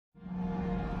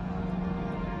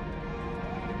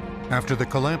After the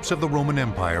collapse of the Roman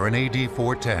Empire in AD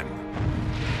 410,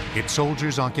 its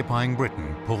soldiers occupying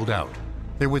Britain pulled out.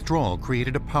 Their withdrawal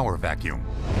created a power vacuum.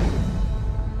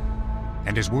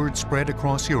 And as word spread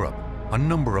across Europe, a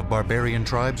number of barbarian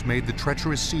tribes made the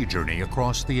treacherous sea journey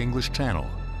across the English Channel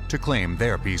to claim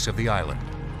their piece of the island.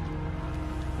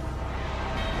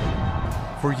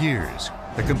 For years,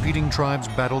 the competing tribes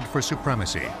battled for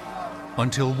supremacy,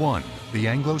 until one, the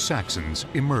Anglo-Saxons,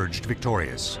 emerged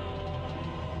victorious.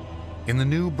 In the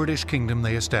new British kingdom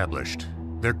they established,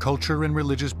 their culture and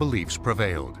religious beliefs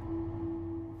prevailed.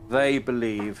 They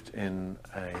believed in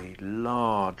a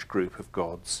large group of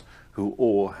gods who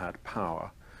all had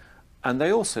power. And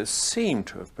they also seem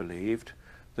to have believed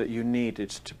that you needed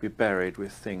to be buried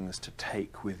with things to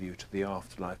take with you to the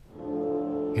afterlife.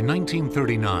 In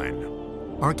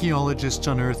 1939, archaeologists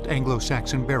unearthed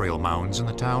Anglo-Saxon burial mounds in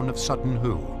the town of Sutton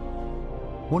Hoo.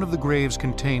 One of the graves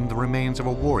contained the remains of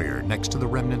a warrior next to the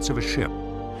remnants of a ship.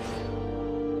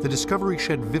 The discovery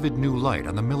shed vivid new light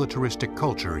on the militaristic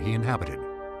culture he inhabited.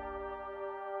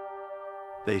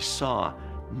 They saw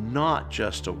not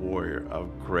just a warrior of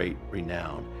great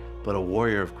renown, but a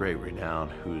warrior of great renown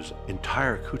whose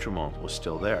entire accoutrement was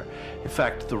still there. In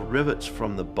fact, the rivets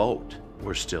from the boat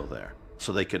were still there,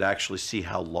 so they could actually see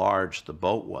how large the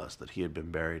boat was that he had been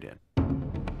buried in.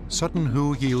 Sutton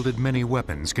Hoo yielded many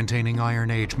weapons containing Iron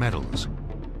Age metals.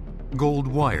 Gold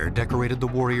wire decorated the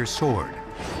warrior's sword.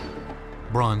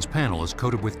 Bronze panels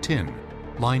coated with tin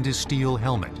lined his steel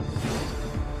helmet.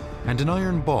 And an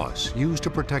iron boss used to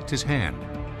protect his hand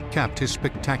capped his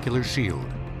spectacular shield.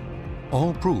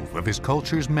 All proof of his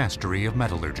culture's mastery of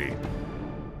metallurgy.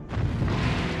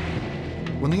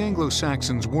 When the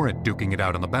Anglo-Saxons weren't duking it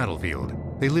out on the battlefield,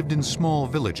 they lived in small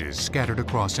villages scattered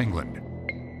across England.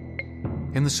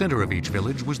 In the center of each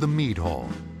village was the mead hall,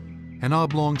 an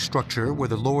oblong structure where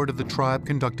the lord of the tribe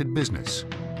conducted business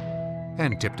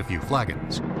and tipped a few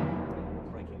flagons.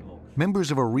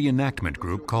 Members of a reenactment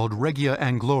group called Regia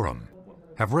Anglorum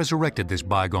have resurrected this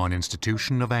bygone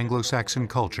institution of Anglo-Saxon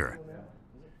culture.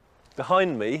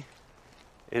 Behind me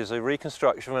is a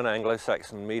reconstruction of an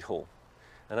Anglo-Saxon mead hall.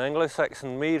 An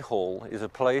Anglo-Saxon mead hall is a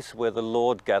place where the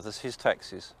lord gathers his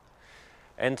taxes,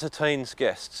 entertains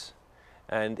guests,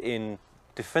 and in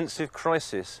defensive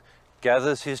crisis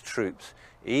gathers his troops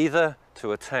either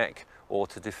to attack or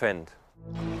to defend.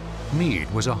 Mead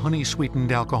was a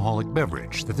honey-sweetened alcoholic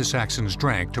beverage that the Saxons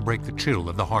drank to break the chill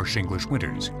of the harsh English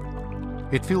winters.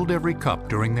 It filled every cup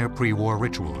during their pre-war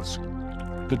rituals.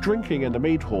 The drinking in the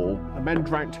mead hall, the men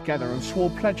drank together and swore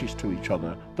pledges to each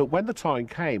other that when the time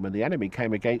came and the enemy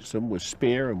came against them with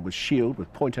spear and with shield,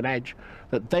 with point and edge,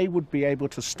 that they would be able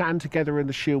to stand together in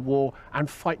the shield war and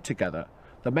fight together.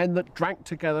 The men that drank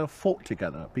together fought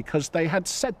together because they had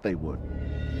said they would.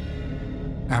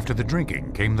 After the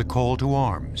drinking came the call to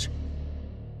arms.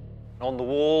 On the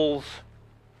walls,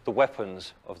 the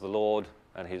weapons of the lord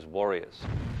and his warriors.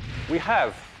 We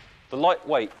have the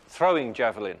lightweight throwing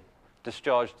javelin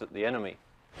discharged at the enemy,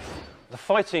 the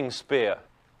fighting spear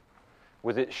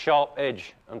with its sharp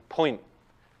edge and point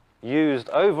used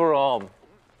overarm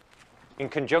in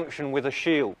conjunction with a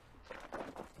shield.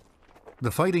 The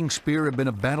fighting spear had been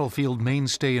a battlefield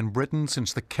mainstay in Britain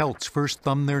since the Celts first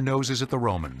thumbed their noses at the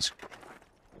Romans.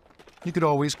 You could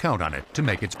always count on it to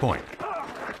make its point.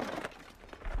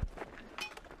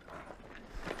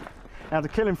 Now to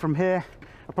kill him from here,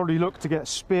 I'll probably look to get a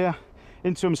spear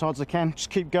into him as hard as I can,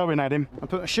 just keep going at him. I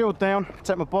put a shield down,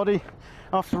 protect my body.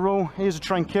 After all, he is a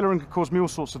trained killer and can cause me all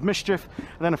sorts of mischief.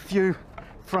 And then a few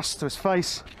thrusts to his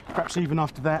face, perhaps even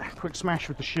after that, quick smash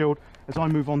with the shield as I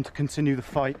move on to continue the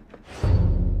fight.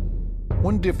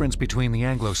 One difference between the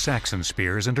Anglo-Saxon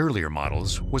spears and earlier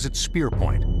models was its spear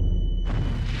point.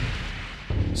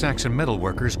 Saxon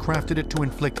metalworkers crafted it to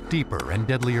inflict deeper and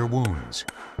deadlier wounds.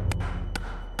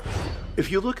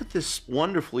 If you look at this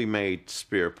wonderfully made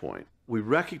spear point, we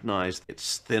recognize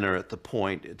it's thinner at the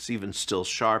point, it's even still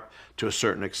sharp to a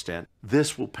certain extent.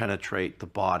 This will penetrate the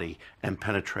body and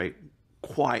penetrate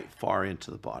quite far into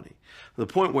the body. The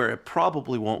point where it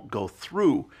probably won't go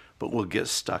through, but will get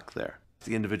stuck there.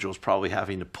 The individual's probably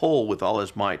having to pull with all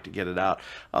his might to get it out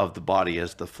of the body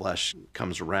as the flesh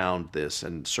comes around this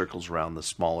and circles around the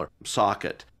smaller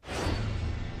socket.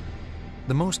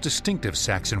 The most distinctive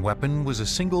Saxon weapon was a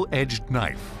single-edged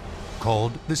knife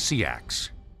called the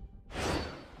sea-axe.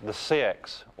 The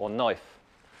sea-axe, or knife,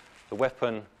 the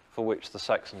weapon for which the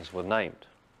Saxons were named.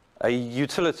 A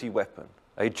utility weapon,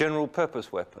 a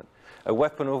general-purpose weapon, a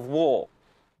weapon of war.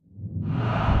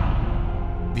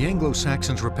 The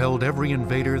Anglo-Saxons repelled every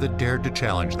invader that dared to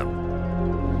challenge them.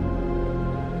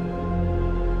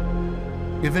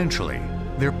 Eventually,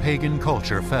 their pagan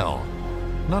culture fell,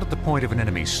 not at the point of an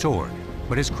enemy's sword,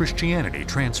 but as Christianity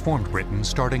transformed Britain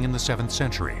starting in the 7th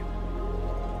century.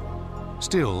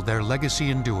 Still, their legacy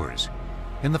endures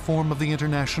in the form of the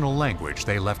international language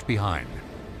they left behind.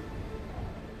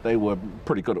 They were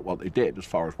pretty good at what they did as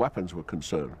far as weapons were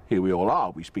concerned. Here we all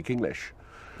are, we speak English.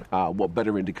 What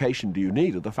better indication do you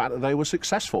need of the fact that they were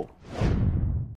successful?